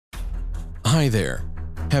Hi there.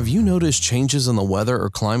 Have you noticed changes in the weather or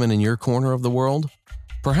climate in your corner of the world?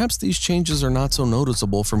 Perhaps these changes are not so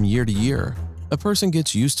noticeable from year to year. A person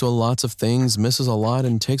gets used to lots of things, misses a lot,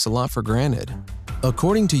 and takes a lot for granted.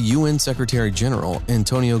 According to UN Secretary-General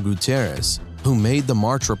Antonio Guterres, who made the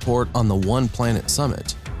March report on the One Planet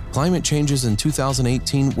Summit, climate changes in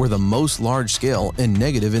 2018 were the most large-scale and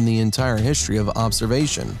negative in the entire history of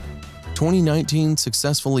observation. 2019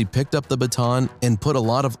 successfully picked up the baton and put a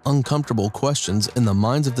lot of uncomfortable questions in the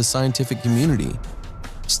minds of the scientific community.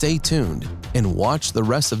 Stay tuned and watch the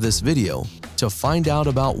rest of this video to find out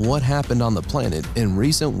about what happened on the planet in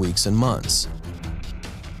recent weeks and months.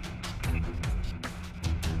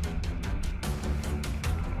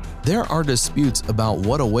 There are disputes about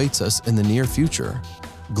what awaits us in the near future: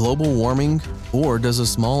 global warming, or does a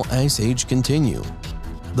small ice age continue?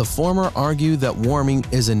 The former argue that warming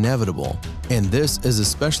is inevitable, and this is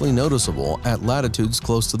especially noticeable at latitudes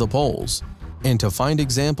close to the poles. And to find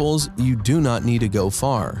examples, you do not need to go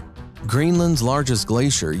far. Greenland's largest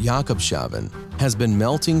glacier, Jakobshavn, has been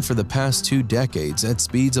melting for the past 2 decades at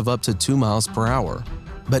speeds of up to 2 miles per hour.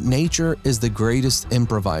 But nature is the greatest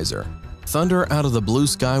improviser. Thunder out of the blue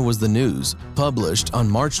sky was the news, published on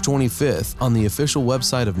March 25th on the official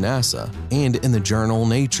website of NASA and in the journal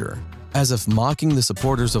Nature. As if mocking the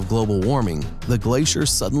supporters of global warming, the glacier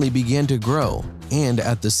suddenly began to grow, and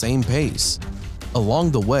at the same pace.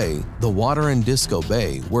 Along the way, the water in Disco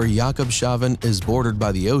Bay, where Jakobshavn is bordered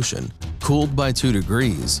by the ocean, cooled by 2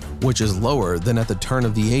 degrees, which is lower than at the turn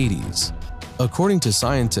of the 80s. According to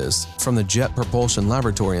scientists from the Jet Propulsion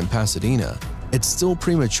Laboratory in Pasadena, it's still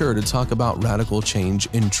premature to talk about radical change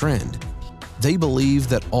in trend. They believe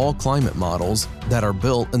that all climate models that are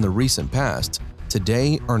built in the recent past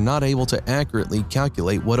today are not able to accurately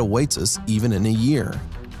calculate what awaits us even in a year.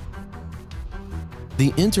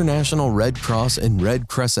 The International Red Cross and Red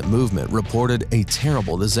Crescent movement reported a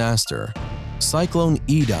terrible disaster. Cyclone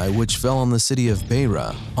Idai, which fell on the city of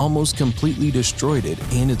Beira, almost completely destroyed it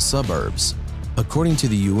and its suburbs. According to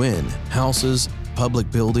the UN, houses,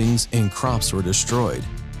 public buildings, and crops were destroyed.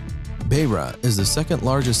 Beira is the second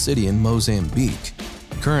largest city in Mozambique.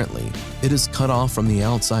 Currently, it is cut off from the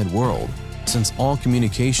outside world, since all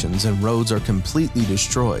communications and roads are completely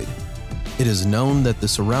destroyed. It is known that the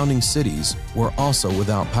surrounding cities were also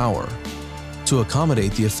without power. To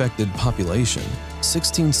accommodate the affected population,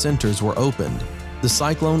 16 centers were opened. The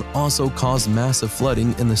cyclone also caused massive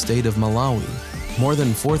flooding in the state of Malawi. More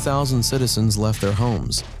than 4,000 citizens left their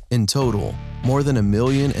homes. In total, more than 1.5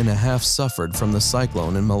 million suffered from the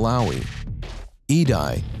cyclone in Malawi.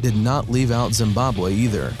 Idai did not leave out Zimbabwe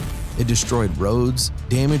either. It destroyed roads,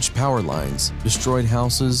 damaged power lines, destroyed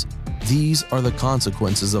houses. These are the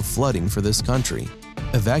consequences of flooding for this country.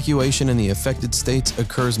 Evacuation in the affected states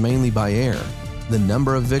occurs mainly by air. The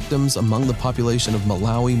number of victims among the population of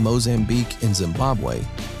Malawi, Mozambique, and Zimbabwe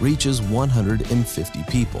reaches 150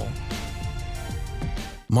 people.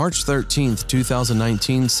 March 13,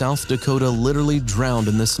 2019, South Dakota literally drowned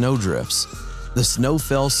in the snowdrifts. The snow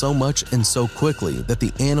fell so much and so quickly that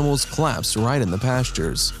the animals collapsed right in the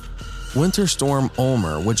pastures. Winter Storm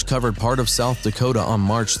Ulmer, which covered part of South Dakota on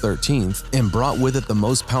March 13th and brought with it the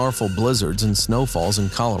most powerful blizzards and snowfalls in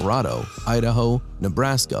Colorado, Idaho,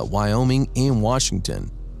 Nebraska, Wyoming, and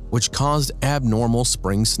Washington, which caused abnormal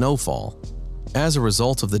spring snowfall. As a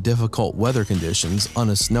result of the difficult weather conditions on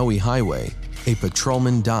a snowy highway, a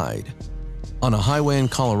patrolman died. On a highway in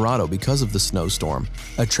Colorado, because of the snowstorm,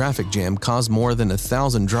 a traffic jam caused more than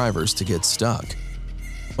 1,000 drivers to get stuck.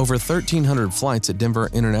 Over 1,300 flights at Denver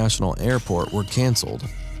International Airport were canceled.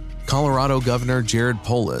 Colorado Governor Jared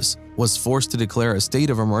Polis was forced to declare a state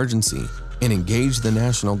of emergency and engage the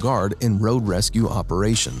National Guard in road rescue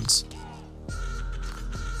operations.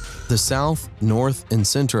 The south, north, and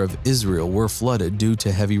center of Israel were flooded due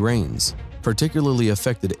to heavy rains, particularly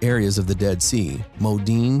affected areas of the Dead Sea,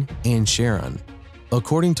 Modin, and Sharon.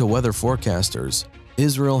 According to weather forecasters,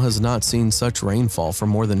 Israel has not seen such rainfall for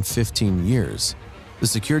more than 15 years. The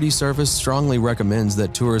security service strongly recommends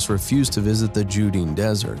that tourists refuse to visit the Judean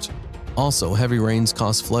Desert. Also, heavy rains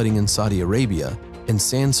caused flooding in Saudi Arabia, and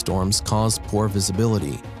sandstorms caused poor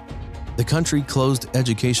visibility. The country closed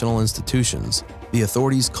educational institutions. The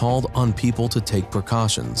authorities called on people to take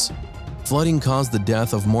precautions. Flooding caused the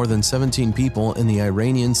death of more than 17 people in the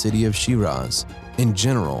Iranian city of Shiraz. In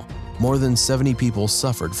general, more than 70 people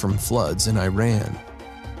suffered from floods in Iran.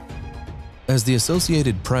 As the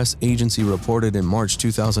Associated Press agency reported in March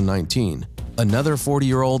 2019, another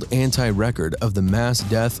 40-year-old anti-record of the mass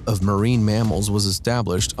death of marine mammals was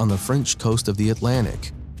established on the French coast of the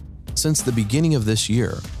Atlantic. Since the beginning of this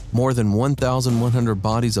year, more than 1,100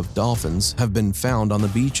 bodies of dolphins have been found on the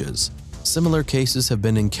beaches. Similar cases have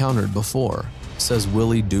been encountered before, says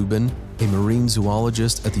Willie Dubin, a marine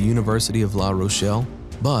zoologist at the University of La Rochelle,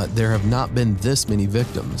 but there have not been this many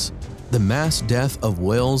victims. The mass death of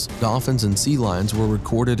whales, dolphins, and sea lions were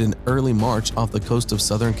recorded in early March off the coast of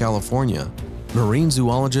Southern California. Marine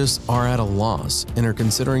zoologists are at a loss and are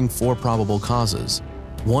considering 4 probable causes.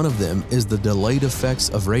 One of them is the delayed effects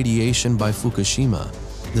of radiation by Fukushima.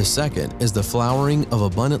 The second is the flowering of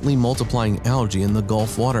abundantly multiplying algae in the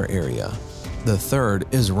Gulf water area. The third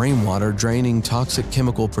is rainwater draining toxic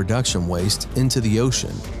chemical production waste into the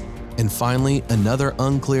ocean. And finally, another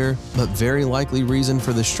unclear but very likely reason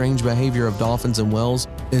for the strange behavior of dolphins and whales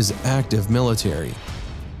is active military.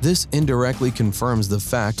 This indirectly confirms the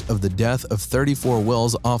fact of the death of 34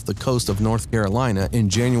 whales off the coast of North Carolina in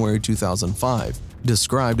January 2005,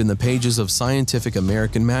 described in the pages of Scientific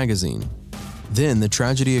American magazine. Then the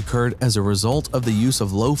tragedy occurred as a result of the use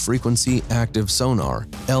of low-frequency active sonar,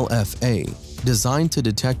 LFA, designed to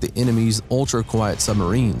detect the enemy's ultra-quiet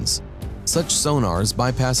submarines. Such sonars,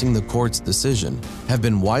 bypassing the court's decision, have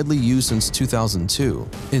been widely used since 2002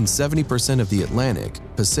 in 70% of the Atlantic,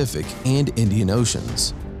 Pacific, and Indian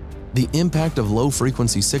Oceans. The impact of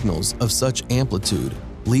low-frequency signals of such amplitude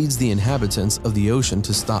leads the inhabitants of the ocean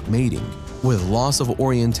to stop mating, with loss of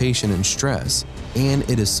orientation and stress, and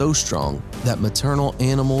it is so strong that maternal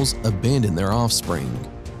animals abandon their offspring.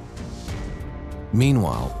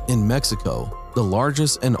 Meanwhile, in Mexico, the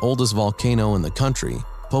largest and oldest volcano in the country,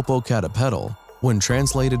 Popocatépetl, when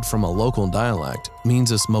translated from a local dialect,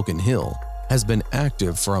 means a smoking hill, has been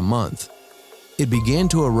active for a month. It began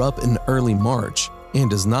to erupt in early March and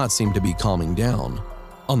does not seem to be calming down.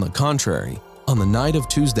 On the contrary, on the night of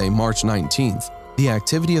Tuesday, March 19th, the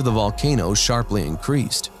activity of the volcano sharply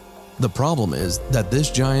increased. The problem is that this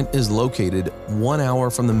giant is located 1 hour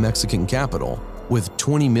from the Mexican capital, with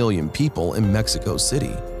 20 million people in Mexico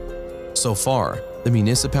City. So far, the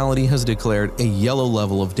municipality has declared a yellow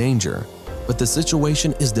level of danger, but the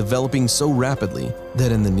situation is developing so rapidly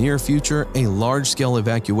that in the near future a large-scale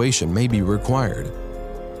evacuation may be required.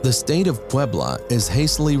 The state of Puebla is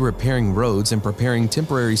hastily repairing roads and preparing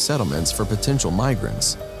temporary settlements for potential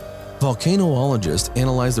migrants. Volcanologists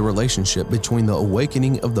analyze the relationship between the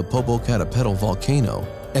awakening of the Popocatépetl volcano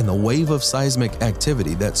and the wave of seismic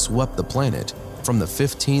activity that swept the planet from the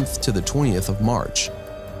 15th to the 20th of March.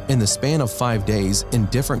 In the span of 5 days in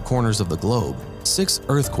different corners of the globe, 6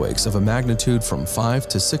 earthquakes of a magnitude from 5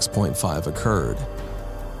 to 6.5 occurred.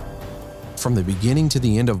 From the beginning to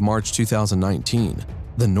the end of March 2019,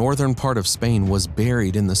 the northern part of Spain was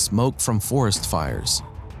buried in the smoke from forest fires.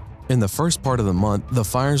 In the first part of the month, the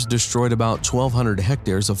fires destroyed about 1,200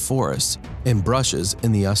 hectares of forests and brushes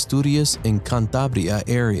in the Asturias and Cantabria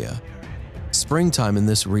area. Springtime in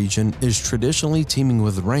this region is traditionally teeming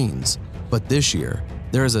with rains, but this year,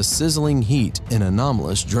 there is a sizzling heat and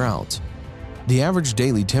anomalous drought. The average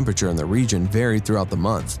daily temperature in the region varied throughout the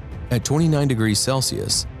month at 29 degrees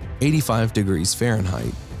Celsius, 85 degrees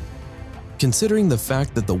Fahrenheit. Considering the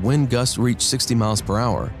fact that the wind gusts reach 60 miles per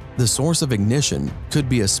hour, the source of ignition could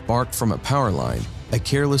be a spark from a power line, a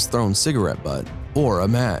careless thrown cigarette butt, or a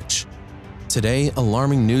match. Today,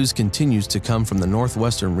 alarming news continues to come from the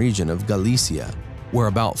northwestern region of Galicia, where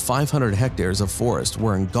about 500 hectares of forest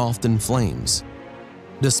were engulfed in flames.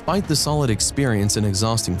 Despite the solid experience in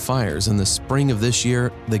exhausting fires in the spring of this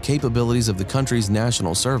year, the capabilities of the country's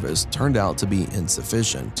national service turned out to be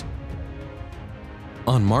insufficient.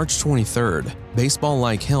 On March 23rd, baseball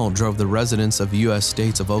like hell drove the residents of U.S.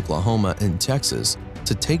 states of Oklahoma and Texas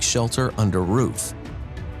to take shelter under roof.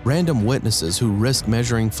 Random witnesses who risk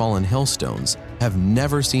measuring fallen hailstones have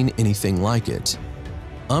never seen anything like it.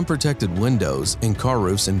 Unprotected windows and car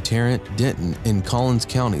roofs in Tarrant, Denton, and Collins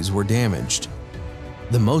counties were damaged.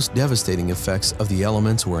 The most devastating effects of the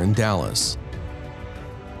elements were in Dallas.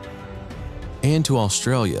 And to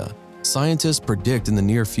Australia, scientists predict in the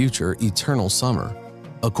near future eternal summer.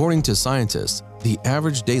 According to scientists, the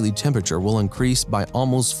average daily temperature will increase by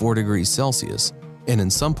almost 4 degrees Celsius, and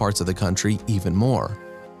in some parts of the country even more.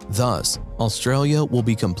 Thus, Australia will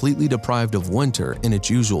be completely deprived of winter in its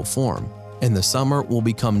usual form, and the summer will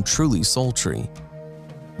become truly sultry.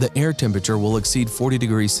 The air temperature will exceed 40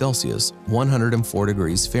 degrees Celsius, 104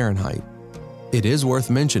 degrees Fahrenheit. It is worth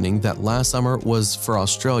mentioning that last summer was for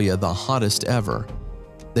Australia the hottest ever.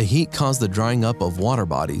 The heat caused the drying up of water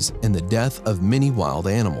bodies and the death of many wild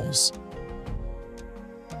animals.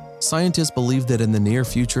 Scientists believe that in the near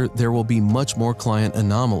future there will be much more client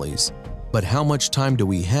anomalies. But how much time do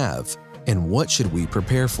we have, and what should we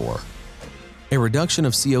prepare for? A reduction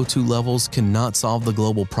of CO2 levels cannot solve the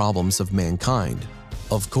global problems of mankind.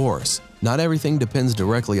 Of course, not everything depends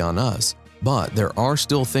directly on us, But there are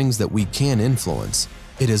still things that we can influence.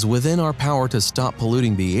 It is within our power to stop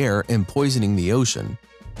polluting the air and poisoning the ocean.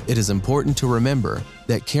 It is important to remember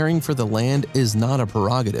that caring for the land is not a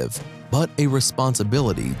prerogative, but a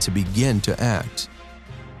responsibility to begin to act.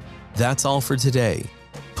 That's all for today.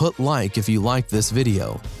 Put like if you liked this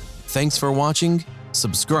video. Thanks for watching.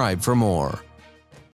 Subscribe for more.